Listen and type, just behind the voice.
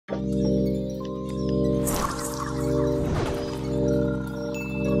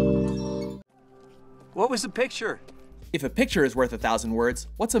What was the picture? If a picture is worth 1,000 words,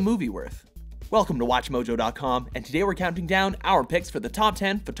 what's a movie worth? Welcome to WatchMojo.com, and today we're counting down our picks for the top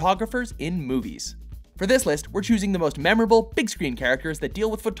 10 photographers in movies. For this list, we're choosing the most memorable big screen characters that deal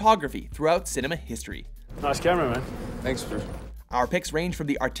with photography throughout cinema history. Nice camera, man. Thanks for... Our picks range from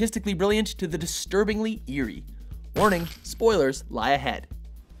the artistically brilliant to the disturbingly eerie. Warning, spoilers lie ahead.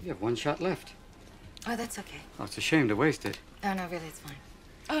 You have one shot left. Oh, that's okay. Oh, it's a shame to waste it. Oh, no, really, it's fine.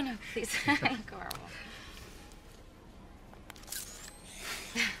 Oh, no, please. Carl.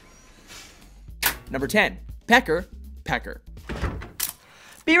 Number 10, Pecker.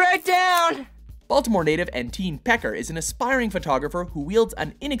 Be right down! Baltimore native and teen Pecker is an aspiring photographer who wields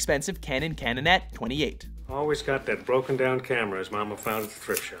an inexpensive Canon Canonet 28. Always got that broken down camera his mama found at the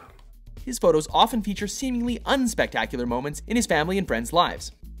thrift shop. His photos often feature seemingly unspectacular moments in his family and friends'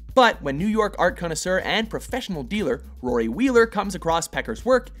 lives. But when New York art connoisseur and professional dealer Rory Wheeler comes across Pecker's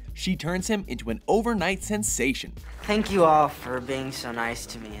work, she turns him into an overnight sensation. Thank you all for being so nice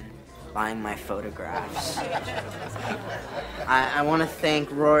to me and buying my photographs. I want to thank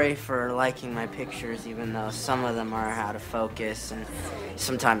Rory for liking my pictures, even though some of them are out of focus and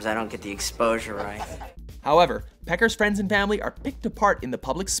sometimes I don't get the exposure right. However, Pecker's friends and family are picked apart in the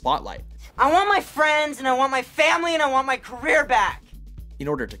public spotlight. I want my friends, and I want my family, and I want my career back! In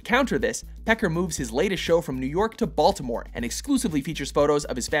order to counter this, Pecker moves his latest show from New York to Baltimore and exclusively features photos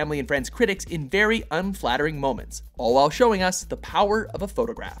of his family and friends' critics in very unflattering moments, all while showing us the power of a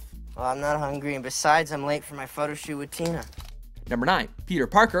photograph. Well, I'm not hungry, and besides, I'm late for my photo shoot with Tina. Number 9, Peter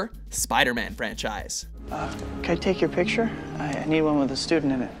Parker, Spider-Man franchise. Can I take your picture? I need one with a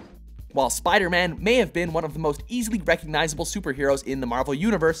student in it. While Spider-Man may have been one of the most easily recognizable superheroes in the Marvel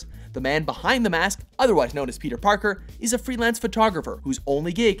Universe, the man behind the mask, otherwise known as Peter Parker, is a freelance photographer whose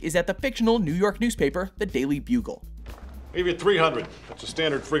only gig is at the fictional New York newspaper, the Daily Bugle. Give you $300. That's a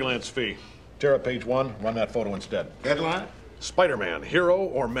standard freelance fee. Tear up page 1, run that photo instead. Headline? Spider-Man, hero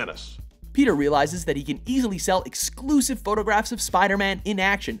or menace? Peter realizes that he can easily sell exclusive photographs of Spider-Man in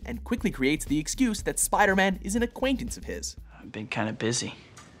action and quickly creates the excuse that Spider-Man is an acquaintance of his. I've been kind of busy.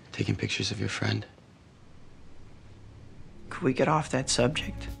 Taking pictures of your friend. Could we get off that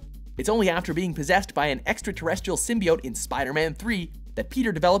subject? It's only after being possessed by an extraterrestrial symbiote in Spider-Man 3 that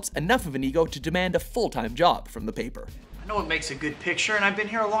Peter develops enough of an ego to demand a full-time job from the paper. I know it makes a good picture, and I've been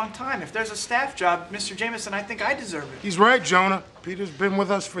here a long time. If there's a staff job, Mr. Jameson, I think I deserve it. He's right, Jonah. Peter's been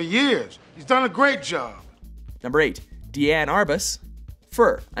with us for years. He's done a great job. Number 8, Deanne Arbus.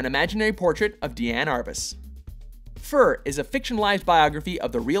 Fur, an imaginary portrait of Deanne Arbus. Fur is a fictionalized biography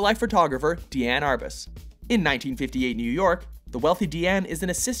of the real-life photographer Deanne Arbus. In 1958 New York, the wealthy Deanne is an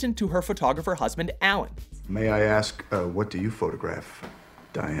assistant to her photographer husband, Alan. May I ask, what do you photograph,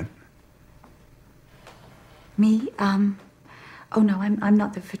 Diane? Me? Oh no, I'm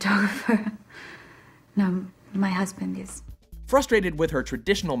not the photographer. No, my husband is. Frustrated with her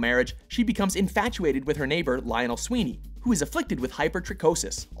traditional marriage, she becomes infatuated with her neighbor, Lionel Sweeney, who is afflicted with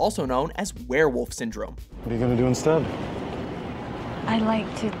hypertrichosis, also known as werewolf syndrome. What are you gonna do instead? I'd like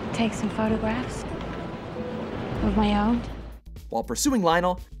to take some photographs of my own. While pursuing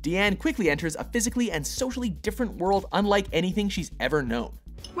Lionel, Deanne quickly enters a physically and socially different world unlike anything she's ever known.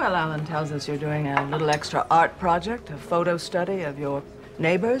 Well, Alan tells us you're doing a little extra art project, a photo study of your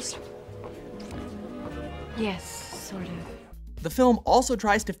neighbors. Yes, sort of. The film also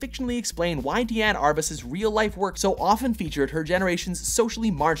tries to fictionally explain why Deanne Arbus's real-life work so often featured her generation's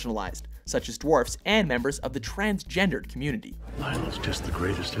socially marginalized, such as dwarfs and members of the transgendered community. Lionel's just the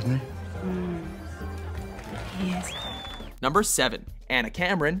greatest, isn't he? He is. Number 7, Anna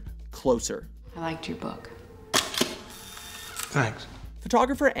Cameron, Closer. I liked your book. Thanks.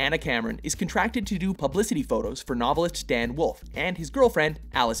 Photographer Anna Cameron is contracted to do publicity photos for novelist Dan Wolfe and his girlfriend,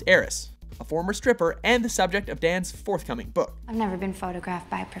 Alice Aris, a former stripper and the subject of Dan's forthcoming book. I've never been photographed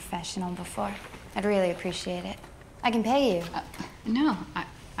by a professional before. I'd really appreciate it. I can pay you. No,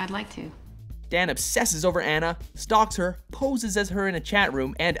 I'd like to. Dan obsesses over Anna, stalks her, poses as her in a chat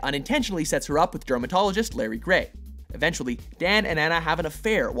room, and unintentionally sets her up with dermatologist Larry Gray. Eventually, Dan and Anna have an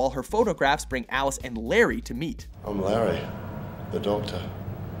affair while her photographs bring Alice and Larry to meet. I'm Larry, the doctor.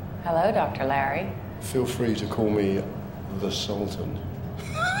 Hello, Dr. Larry. Feel free to call me the Sultan.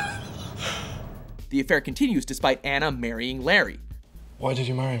 The affair continues despite Anna marrying Larry. Why did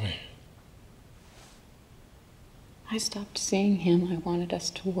you marry me? I stopped seeing him. I wanted us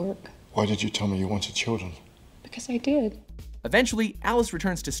to work. Why did you tell me you wanted children? Because I did. Eventually, Alice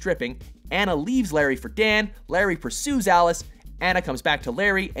returns to stripping, Anna leaves Larry for Dan, Larry pursues Alice, Anna comes back to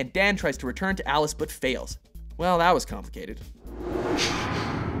Larry, and Dan tries to return to Alice but fails. Well, that was complicated.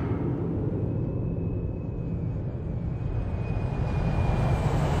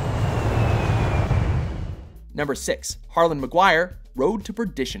 Number 6. Harlan Maguire, Road to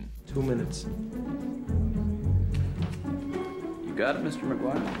Perdition. 2 minutes. You got it, Mr.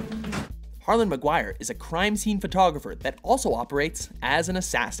 Maguire? Harlan Maguire is a crime scene photographer that also operates as an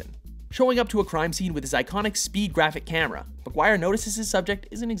assassin. Showing up to a crime scene with his iconic speed graphic camera, Maguire notices his subject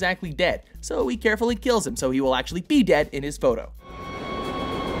isn't exactly dead, so he carefully kills him so he will actually be dead in his photo.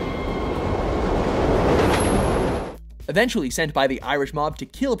 Eventually sent by the Irish mob to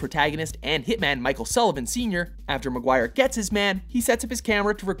kill protagonist and hitman Michael Sullivan Sr., after Maguire gets his man, he sets up his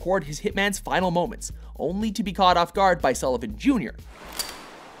camera to record his hitman's final moments, only to be caught off guard by Sullivan Jr.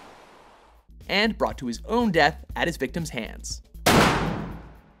 and brought to his own death at his victim's hands.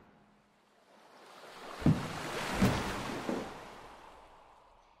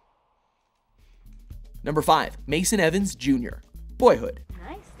 Number 5. Mason Evans Jr. Boyhood.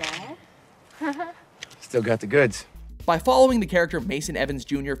 Nice, Dad. Still got the goods. By following the character Mason Evans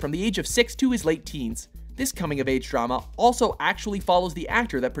Jr. from the age of 6 to his late teens, this coming-of-age drama also actually follows the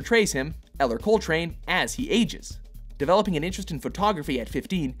actor that portrays him, Eller Coltrane, as he ages. Developing an interest in photography at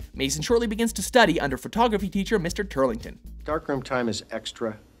 15, Mason shortly begins to study under photography teacher Mr. Turlington. Darkroom time is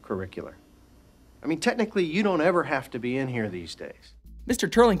extracurricular. I mean, technically, you don't ever have to be in here these days. Mr.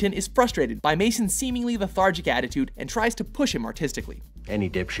 Turlington is frustrated by Mason's seemingly lethargic attitude and tries to push him artistically.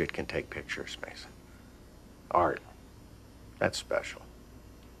 Any dipshit can take pictures, Mason. Art. That's special.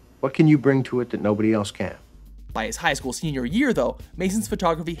 What can you bring to it that nobody else can? By his high school senior year, though, Mason's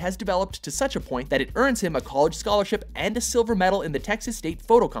photography has developed to such a point that it earns him a college scholarship and a silver medal in the Texas State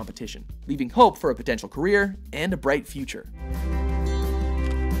Photo Competition, leaving hope for a potential career and a bright future.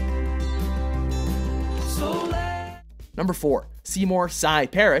 Number 4. Seymour Cy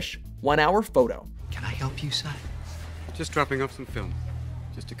Parrish, 1 Hour Photo. Can I help you, Cy? Just dropping off some film.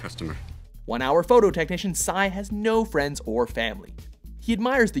 Just a customer. 1 Hour Photo technician Cy has no friends or family. He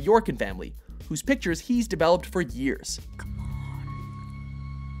admires the Yorkin family, whose pictures he's developed for years.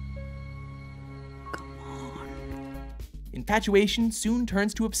 Infatuation soon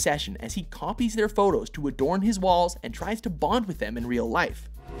turns to obsession as he copies their photos to adorn his walls and tries to bond with them in real life.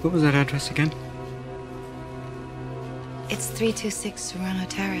 What was that address again? It's 326 Serrano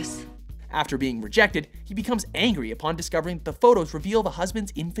Terrace. After being rejected, he becomes angry upon discovering that the photos reveal the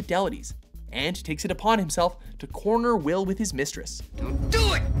husband's infidelities, and takes it upon himself to corner Will with his mistress. Don't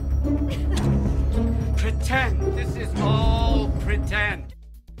do it! Pretend. This is all pretend.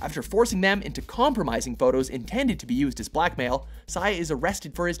 After forcing them into compromising photos intended to be used as blackmail, Cy is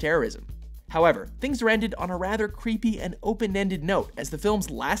arrested for his terrorism. However, things are ended on a rather creepy and open-ended note, as the film's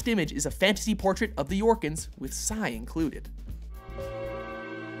last image is a fantasy portrait of the Yorkins, with Cy included.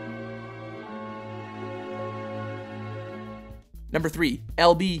 Number 3.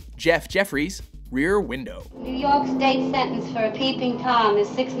 LB Jeff Jeffries, Rear Window. New York State sentence for a peeping Tom is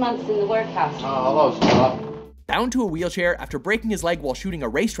 6 months in the workhouse. Hello, Scott. Bound to a wheelchair after breaking his leg while shooting a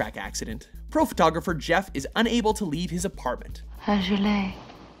racetrack accident, pro photographer Jeff is unable to leave his apartment. How's your leg?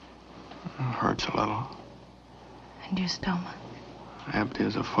 It hurts a little. And your stomach? Empty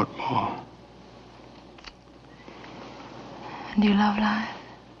as a football. And do you love life?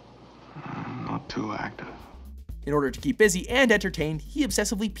 Not too active. In order to keep busy and entertained, he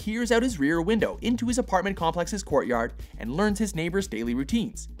obsessively peers out his rear window into his apartment complex's courtyard and learns his neighbors' daily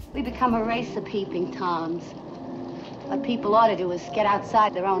routines. We become a race of peeping Toms. What people ought to do is get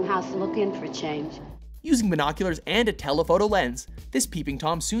outside their own house and look in for a change. Using binoculars and a telephoto lens, this peeping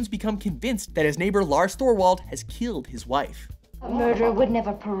Tom soon's become convinced that his neighbor Lars Thorwald has killed his wife. A murderer would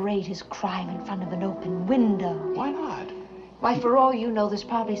never parade his crime in front of an open window. Why not? Why, for all you know, there's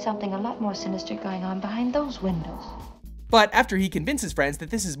probably something a lot more sinister going on behind those windows. But after he convinces friends that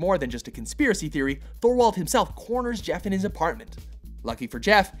this is more than just a conspiracy theory, Thorwald himself corners Jeff in his apartment. Lucky for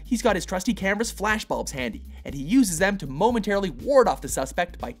Jeff, he's got his trusty camera's flashbulbs handy, and he uses them to momentarily ward off the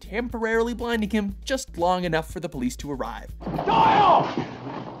suspect by temporarily blinding him just long enough for the police to arrive.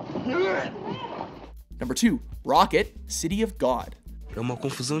 Number 2. Rocket, City of God. É uma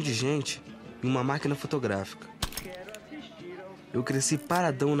confusão de gente e uma máquina fotográfica. Eu cresci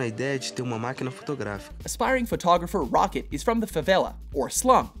paradão na ideia de ter uma máquina fotográfica. Aspiring photographer Rocket is from the favela, or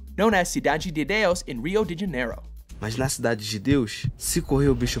slum, known as Cidade de Deus in Rio de Janeiro. Mas na Cidade de Deus, se correr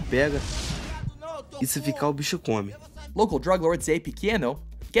o bicho pega, e se ficar o bicho come. Local drug lord Zé Pequeno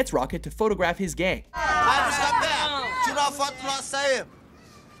gets Rocket to photograph his gang. Vai, Buscapé! Tira uma foto nossa aí!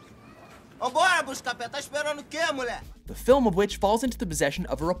 Vambora, Buscapé! Tá esperando o quê, mulher? The film of which falls into the possession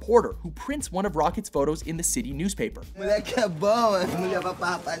of a reporter who prints one of Rocket's photos in the city newspaper. Moleque é bom, mano. Mulher vai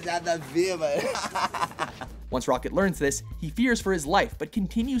pra rapaziada ver, mano. Once Rocket learns this, he fears for his life but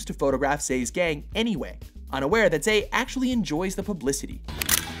continues to photograph Zay's gang anyway, unaware that Zay actually enjoys the publicity.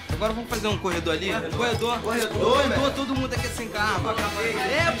 Agora vamos fazer corredor ali? Corredor, todo mundo aqui sem carro.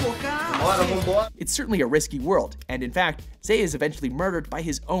 Pô, calma. Bora, vambora. It's certainly a risky world, and in fact, Zay is eventually murdered by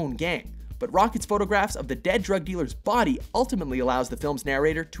his own gang. But Rocket's photographs of the dead drug dealer's body ultimately allows the film's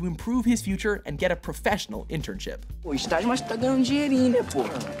narrator to improve his future and get a professional internship. Pô, estágio, mas tá ganhando dinheirinho, né, pô?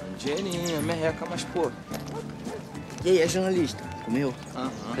 Dinheirinho, merreca, mas pô. E aí, a jornalista? Comeu?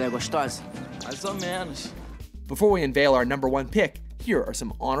 Ela é gostosa? Mais ou menos. Before we unveil our #1 pick, here are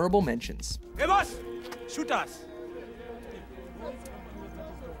some honorable mentions. Hey, boss! Shoot us!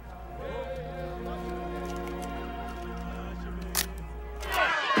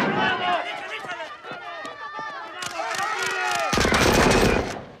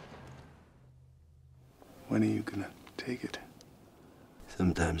 When are you gonna take it?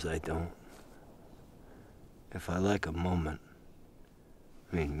 Sometimes I don't. If I like a moment,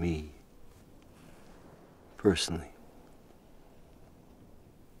 I mean me, personally,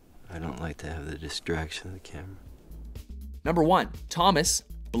 I don't like to have the distraction of the camera. #1, Thomas,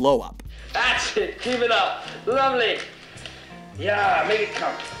 Blow Up. That's it, keep it up. Lovely. Yeah, make it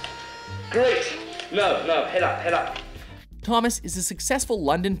come. Great. No, head up. Thomas is a successful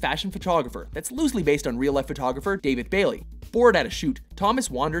London fashion photographer that's loosely based on real-life photographer David Bailey. Bored at a shoot, Thomas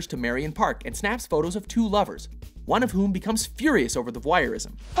wanders to Marion Park and snaps photos of 2 lovers, one of whom becomes furious over the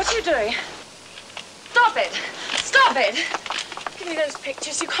voyeurism. What are you doing? Stop it! Stop it! Give me those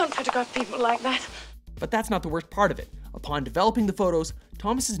pictures. You can't photograph people like that. But that's not the worst part of it. Upon developing the photos,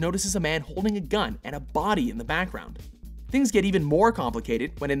 Thomas notices a man holding a gun and a body in the background. Things get even more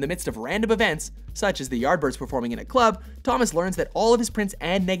complicated when in the midst of random events, such as the Yardbirds performing in a club, Thomas learns that all of his prints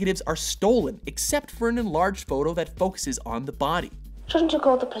and negatives are stolen, except for an enlarged photo that focuses on the body. Shouldn't you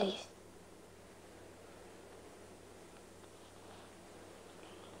call the police?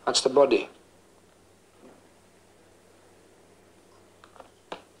 That's the body.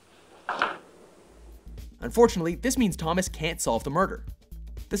 Unfortunately, this means Thomas can't solve the murder.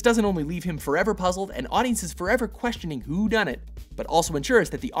 This doesn't only leave him forever puzzled and audiences forever questioning who done it, but also ensures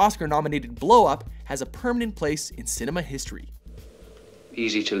that the Oscar-nominated Blow Up has a permanent place in cinema history.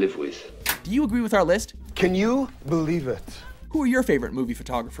 Easy to live with. Do you agree with our list? Can you believe it? Who are your favorite movie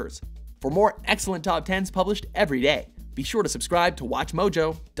photographers? For more excellent top 10s published every day, be sure to subscribe to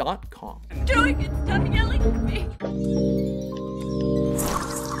WatchMojo.com. Doing it! Stop yelling!